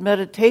said,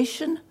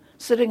 meditation,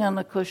 sitting on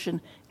the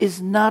cushion,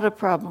 is not a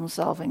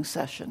problem-solving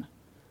session.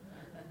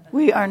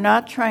 We are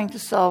not trying to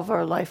solve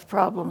our life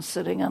problems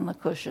sitting on the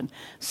cushion.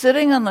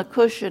 Sitting on the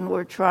cushion,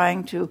 we're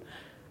trying to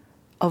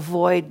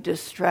avoid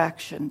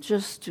distraction,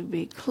 just to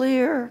be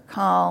clear,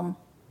 calm,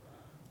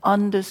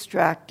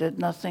 undistracted.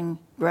 Nothing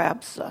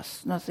grabs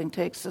us. Nothing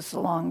takes us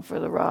along for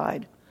the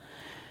ride.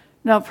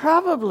 Now,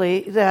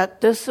 probably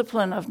that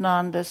discipline of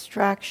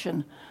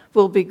non-distraction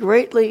will be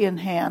greatly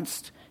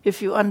enhanced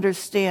if you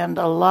understand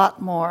a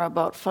lot more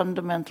about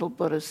fundamental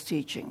Buddhist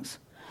teachings.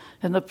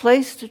 And the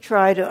place to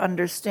try to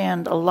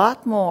understand a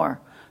lot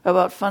more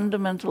about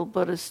fundamental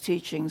Buddhist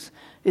teachings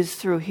is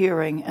through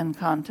hearing and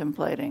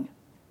contemplating.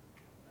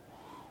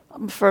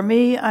 For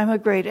me, I'm a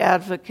great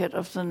advocate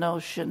of the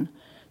notion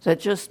that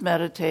just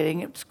meditating,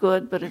 it's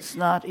good, but it's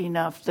not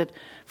enough. That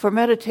for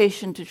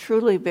meditation to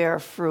truly bear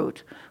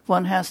fruit,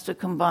 one has to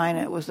combine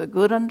it with a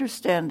good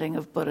understanding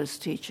of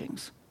Buddhist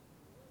teachings.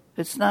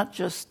 It's not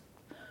just,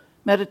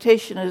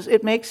 meditation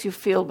it makes you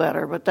feel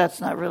better, but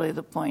that's not really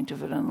the point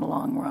of it in the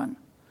long run.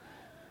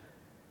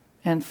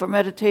 And for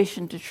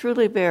meditation to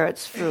truly bear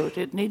its fruit,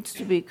 it needs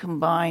to be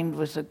combined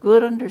with a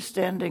good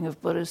understanding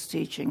of Buddhist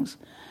teachings.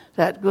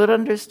 That good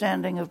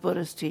understanding of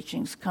Buddhist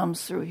teachings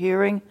comes through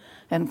hearing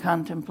and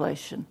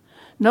contemplation.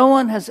 No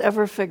one has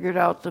ever figured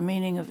out the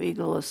meaning of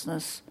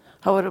egolessness,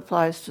 how it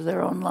applies to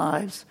their own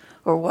lives,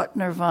 or what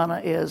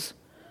nirvana is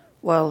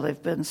while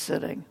they've been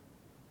sitting,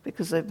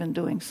 because they've been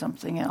doing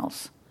something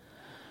else.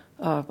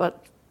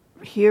 But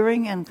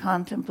hearing and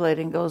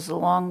contemplating goes a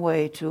long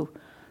way to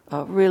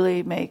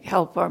really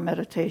help our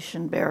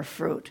meditation bear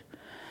fruit.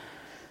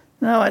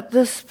 Now, at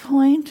this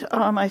point,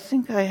 I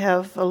think I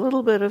have a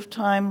little bit of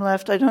time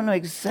left. I don't know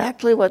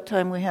exactly what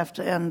time we have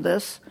to end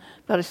this,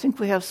 but I think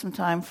we have some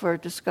time for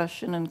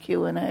discussion and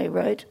Q&A,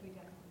 right?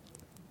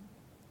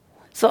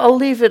 So I'll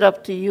leave it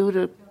up to you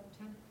to...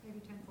 Maybe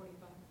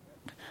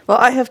 10:45. Well,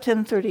 I have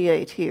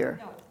 10:38 here.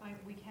 No,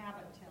 we have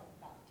until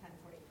about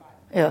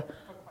 10:45. Yeah.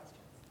 For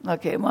questions.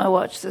 Okay, my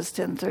watch says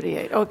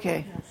 10:38.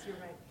 Okay. Yes, you're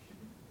right.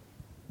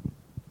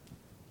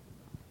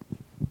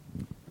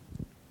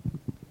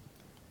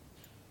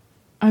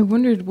 I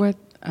wondered what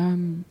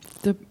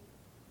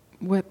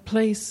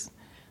place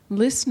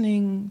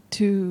listening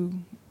to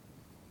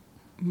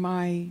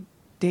my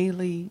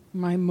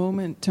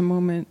moment to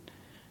moment,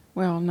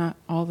 well, not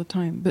all the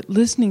time, but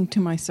listening to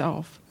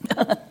myself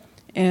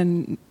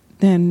and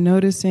then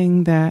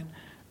noticing that,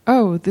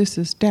 oh, this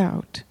is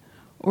doubt,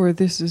 or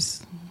this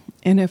is,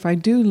 and if I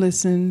do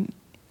listen,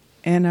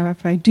 and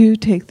if I do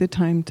take the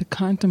time to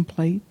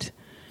contemplate,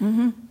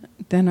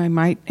 then I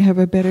might have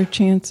a better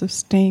chance of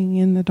staying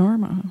in the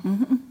Dharma.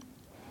 Mm-hmm.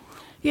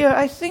 Yeah,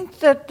 I think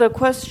that the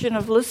question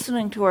of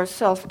listening to our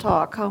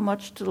self-talk, how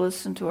much to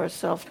listen to our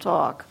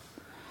self-talk,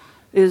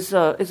 is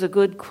a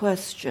good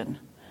question.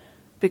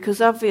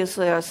 Because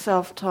obviously our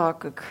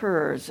self-talk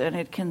occurs, and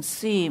it can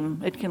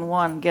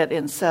get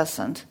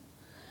incessant.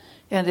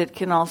 and it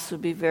can also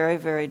be very,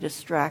 very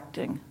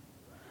distracting.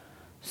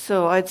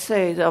 So I'd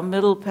say a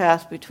middle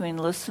path between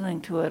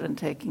listening to it and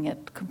taking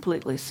it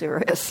completely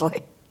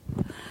seriously.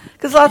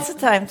 Because lots of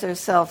times their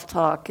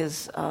self-talk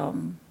is,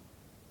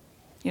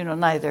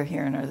 neither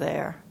here nor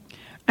there.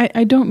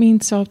 I don't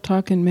mean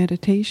self-talk in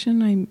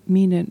meditation. I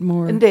mean it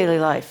more in daily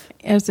life.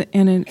 And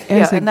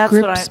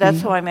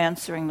that's how I'm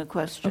answering the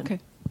question. Okay.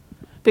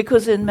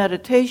 Because in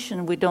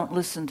meditation we don't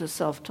listen to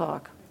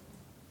self-talk.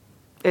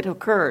 It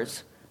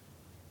occurs.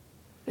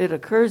 It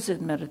occurs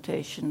in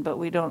meditation, but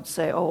we don't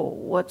say, "Oh,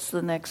 what's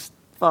the next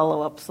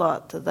follow-up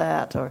thought to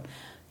that?" Or,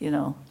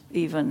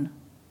 even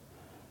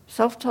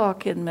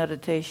self-talk in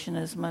meditation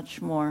is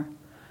much more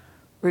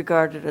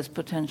regarded as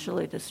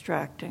potentially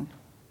distracting.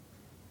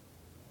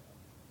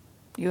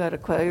 You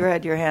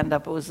had your hand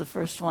up. It was the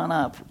first one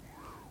up.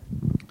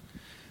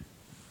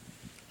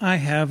 I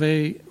have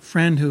a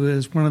friend who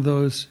is one of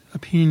those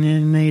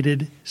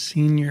opinionated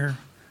senior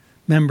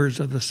members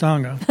of the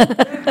Sangha.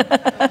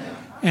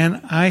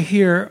 And I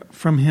hear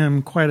from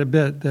him quite a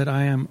bit that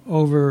I am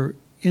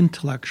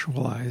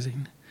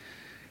over-intellectualizing.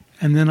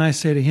 And then I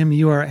say to him,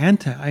 "You are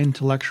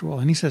anti-intellectual."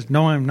 And he says,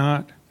 "No, I'm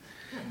not."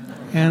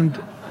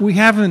 And we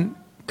haven't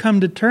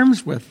come to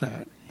terms with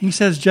that. He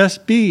says,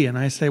 "Just be." And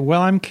I say,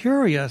 "Well, I'm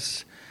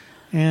curious."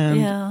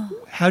 And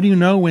how do you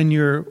know when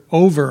you're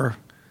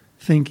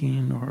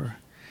overthinking? Or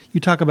you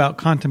talk about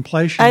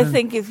contemplation. I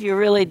think if you're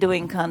really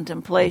doing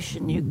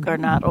contemplation, you are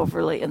not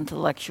overly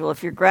intellectual.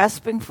 If you're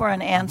grasping for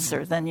an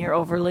answer, then you're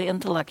overly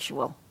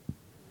intellectual.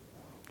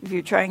 If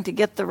you're trying to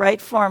get the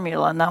right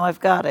formula, now I've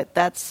got it,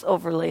 that's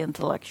overly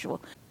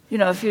intellectual.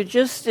 If you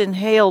just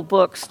inhale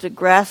books to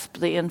grasp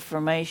the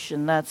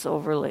information, that's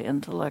overly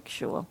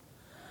intellectual.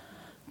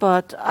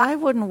 But I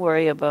wouldn't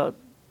worry about,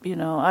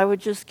 I would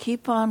just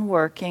keep on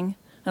working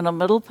in a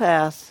middle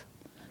path.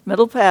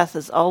 Middle path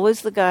is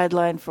always the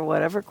guideline for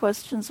whatever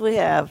questions we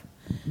have.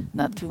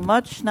 Not too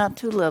much, not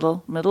too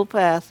little, middle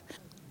path.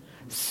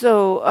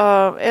 So,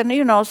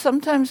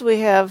 sometimes we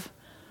have,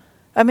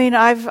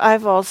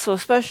 I've also,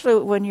 especially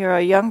when you're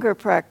a younger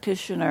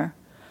practitioner,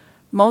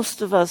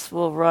 most of us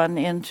will run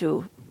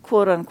into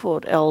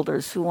quote-unquote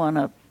elders who want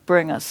to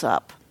bring us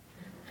up.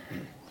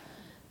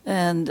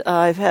 And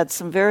I've had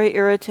some very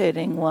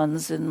irritating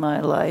ones in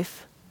my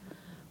life.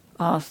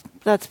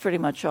 That's pretty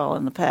much all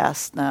in the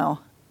past now.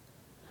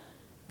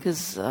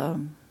 Because, I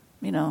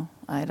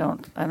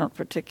don't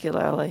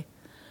particularly...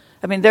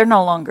 they're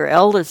no longer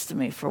elders to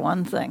me, for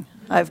one thing.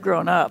 I've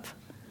grown up.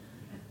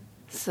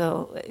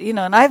 So,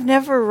 and I've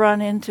never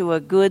run into a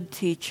good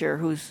teacher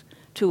who's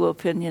too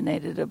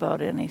opinionated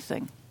about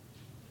anything.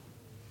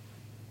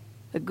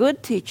 A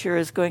good teacher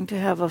is going to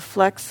have a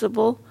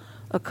flexible,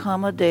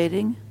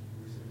 accommodating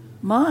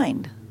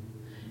mind.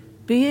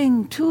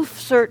 Being too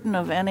certain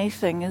of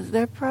anything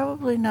they're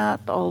probably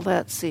not all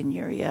that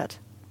senior yet.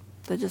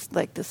 They just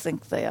like to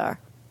think they are.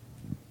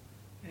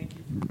 Thank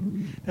you.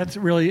 That's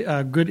really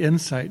a good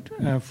insight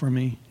for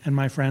me and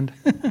my friend.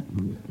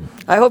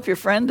 I hope your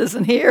friend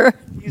isn't here.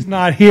 He's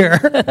not here.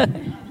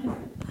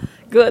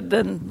 Good,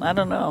 then I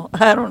don't know.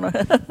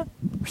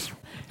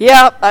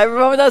 Yeah, I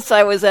remember this.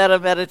 I was at a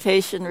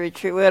meditation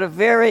retreat. We had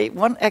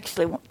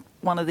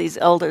one of these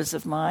elders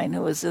of mine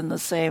who was in the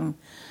same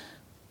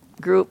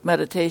group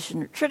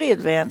meditation, pretty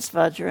advanced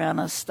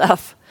Vajrayana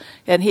stuff,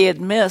 and he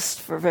had missed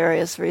for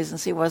various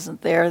reasons. He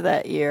wasn't there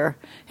that year,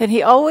 and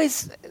he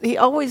always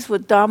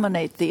would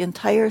dominate the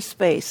entire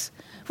space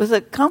with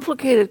a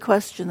complicated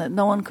question that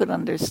no one could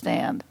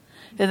understand,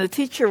 and the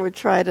teacher would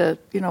try to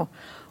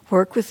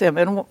work with him,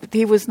 and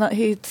he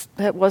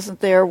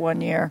wasn't there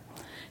one year,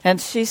 and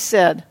she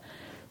said,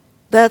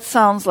 "That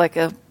sounds like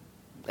a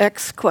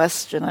X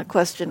question, a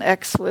question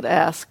X would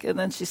ask," and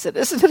then she said,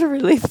 "Isn't it a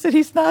relief that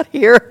he's not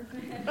here?"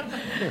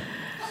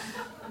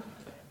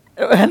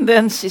 And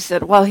then she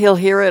said, "Well, he'll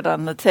hear it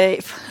on the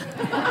tape."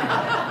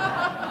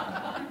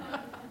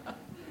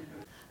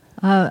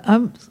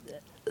 I'm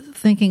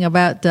thinking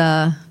about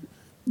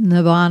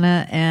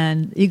nibbana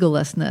and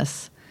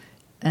egolessness.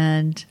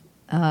 And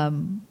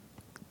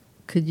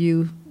could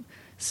you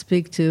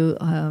speak to...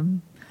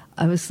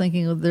 I was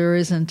thinking there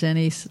isn't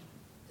any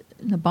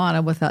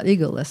nibbana without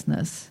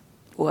egolessness.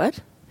 What?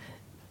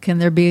 Can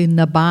there be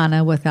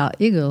nibbana without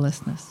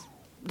egolessness?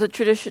 The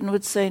tradition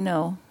would say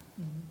no.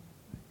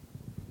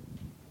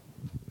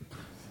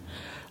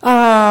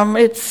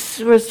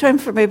 It's time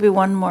for maybe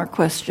one more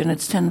question.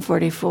 It's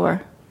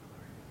 10:44.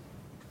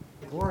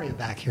 Gloria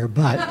back here,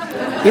 but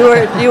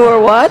you were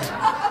what?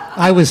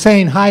 I was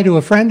saying hi to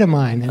a friend of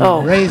mine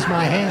and raised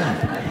my hand.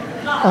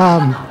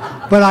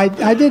 But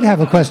I did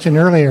have a question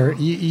earlier.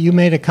 You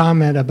made a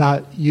comment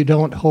about you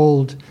don't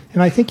hold,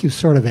 and I think you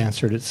sort of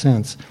answered it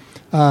since.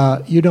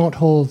 You don't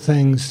hold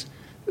things.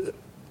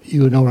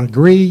 You don't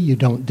agree. You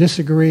don't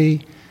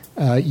disagree.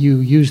 You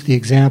used the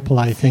example,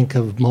 I think,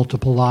 of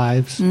multiple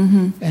lives.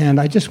 Mm-hmm. And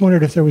I just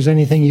wondered if there was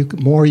anything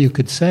more you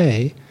could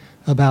say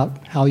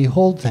about how you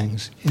hold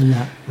things in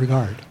that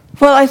regard.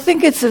 Well, I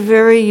think it's a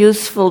very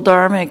useful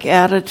dharmic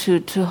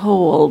attitude to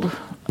hold.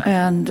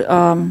 And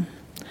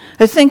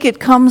I think it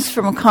comes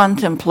from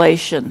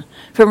contemplation,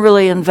 from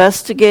really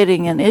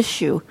investigating an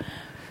issue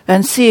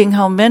and seeing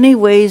how many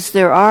ways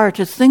there are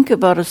to think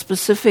about a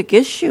specific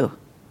issue,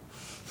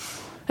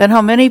 and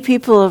how many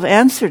people have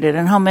answered it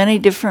in how many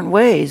different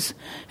ways.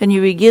 And you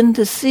begin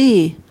to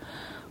see,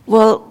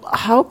 well,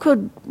 how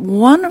could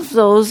one of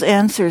those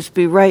answers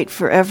be right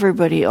for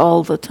everybody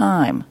all the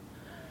time?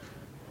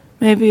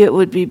 Maybe it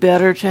would be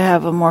better to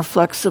have a more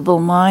flexible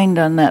mind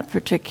on that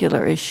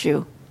particular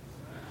issue.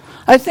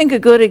 I think a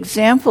good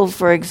example,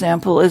 for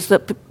example, is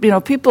that,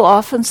 people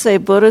often say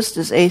Buddhist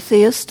is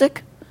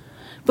atheistic.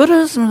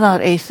 Buddhism is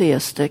not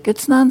atheistic,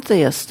 it's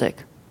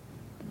non-theistic.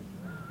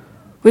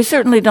 We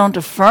certainly don't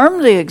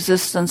affirm the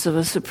existence of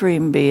a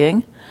supreme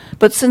being,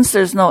 but since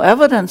there's no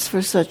evidence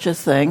for such a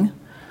thing,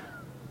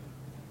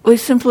 we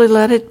simply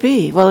let it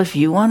be. Well, if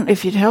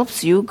it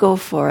helps you, go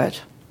for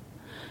it.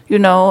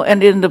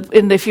 And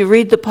if you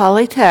read the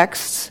Pali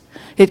texts,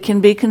 it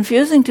can be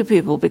confusing to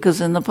people, because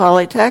in the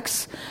Pali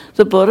texts,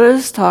 the Buddha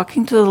is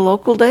talking to the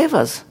local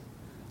devas,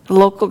 the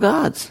local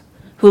gods,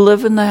 who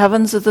live in the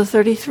heavens of the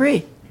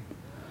 33.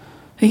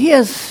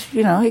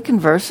 He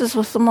converses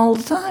with them all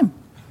the time.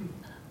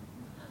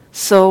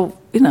 So,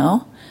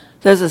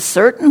 there's a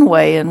certain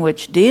way in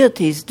which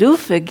deities do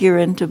figure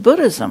into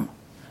Buddhism,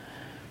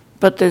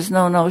 but there's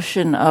no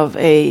notion of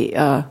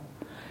a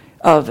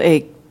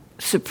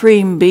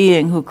supreme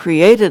being who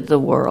created the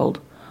world,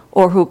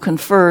 or who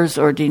confers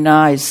or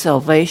denies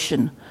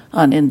salvation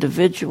on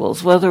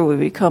individuals. Whether we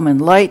become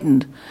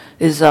enlightened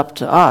is up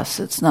to us.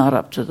 It's not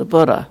up to the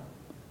Buddha.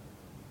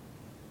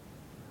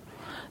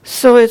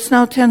 So it's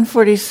now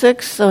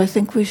 10:46, so I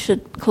think we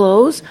should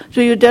close.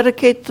 Do you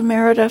dedicate the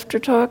merit after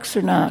talks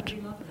or not?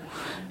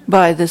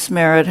 By this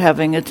merit,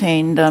 having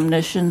attained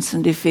omniscience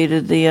and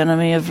defeated the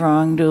enemy of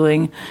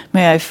wrongdoing,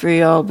 may I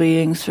free all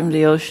beings from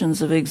the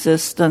oceans of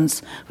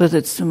existence with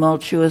its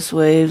tumultuous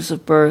waves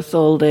of birth,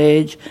 old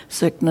age,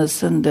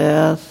 sickness, and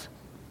death.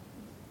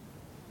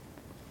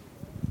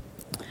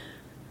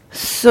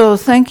 So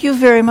thank you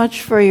very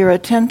much for your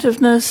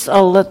attentiveness.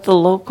 I'll let the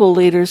local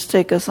leaders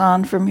take us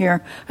on from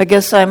here. I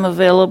guess I'm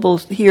available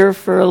here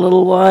for a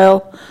little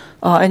while,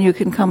 and you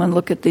can come and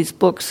look at these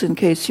books in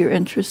case you're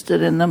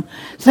interested in them.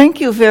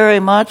 Thank you very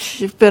much.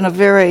 You've been a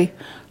very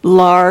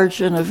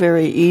large and a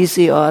very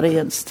easy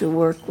audience to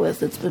work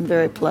with. It's been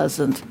very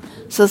pleasant.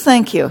 So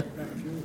thank you.